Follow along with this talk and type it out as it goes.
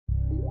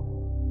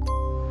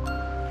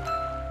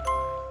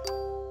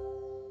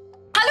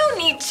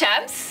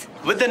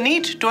With the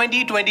NEET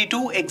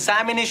 2022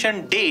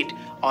 examination date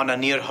on a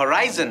near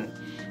horizon,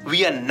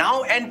 we are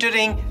now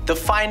entering the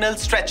final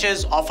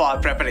stretches of our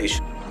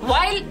preparation.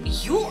 While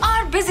you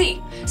are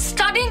busy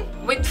studying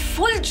with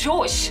full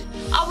josh,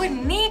 our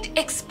NEET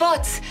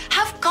experts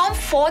have come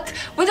forth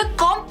with a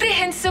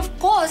comprehensive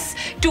course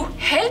to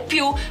help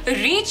you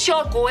reach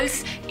your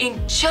goals in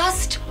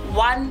just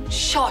one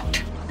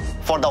shot.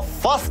 For the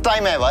first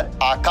time ever,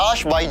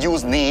 Aakash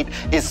BYJU'S NEET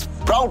is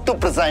proud to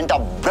present a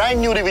brand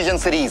new revision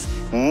series,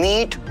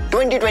 NEET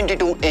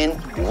 2022 in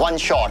one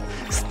shot,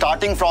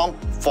 starting from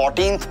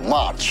 14th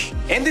March.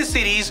 In this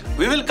series,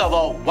 we will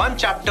cover one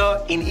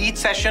chapter in each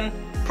session,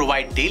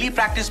 provide daily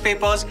practice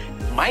papers,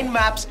 mind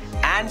maps,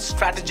 and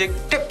strategic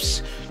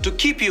tips to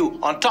keep you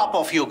on top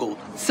of your goal.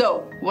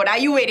 So, what are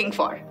you waiting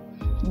for?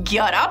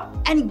 Gear up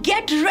and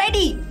get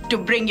ready to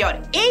bring your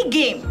A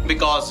game.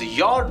 Because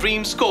your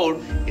dream score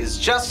is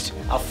just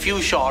a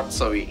few shots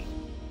away.